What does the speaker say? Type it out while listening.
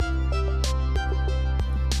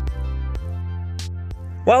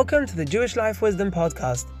Welcome to the Jewish Life Wisdom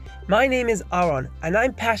Podcast. My name is Aaron, and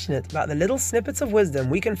I'm passionate about the little snippets of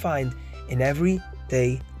wisdom we can find in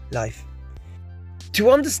everyday life.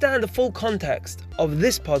 To understand the full context of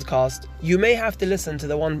this podcast, you may have to listen to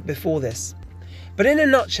the one before this. But in a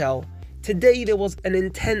nutshell, today there was an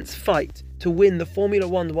intense fight to win the Formula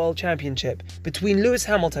One World Championship between Lewis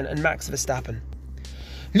Hamilton and Max Verstappen.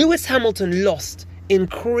 Lewis Hamilton lost in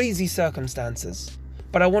crazy circumstances,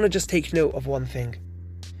 but I want to just take note of one thing.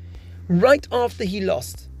 Right after he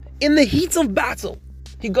lost, in the heat of battle,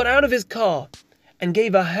 he got out of his car and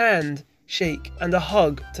gave a handshake and a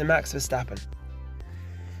hug to Max Verstappen.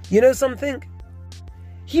 You know something?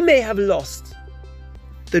 He may have lost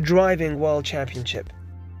the driving world championship.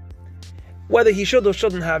 Whether he should or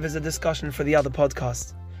shouldn't have is a discussion for the other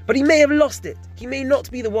podcast. But he may have lost it. He may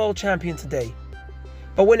not be the world champion today.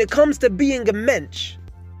 But when it comes to being a mensch,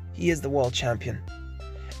 he is the world champion.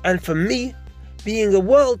 And for me, being a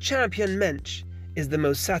world champion mensch is the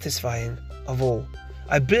most satisfying of all.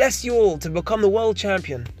 I bless you all to become the world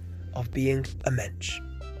champion of being a mensch.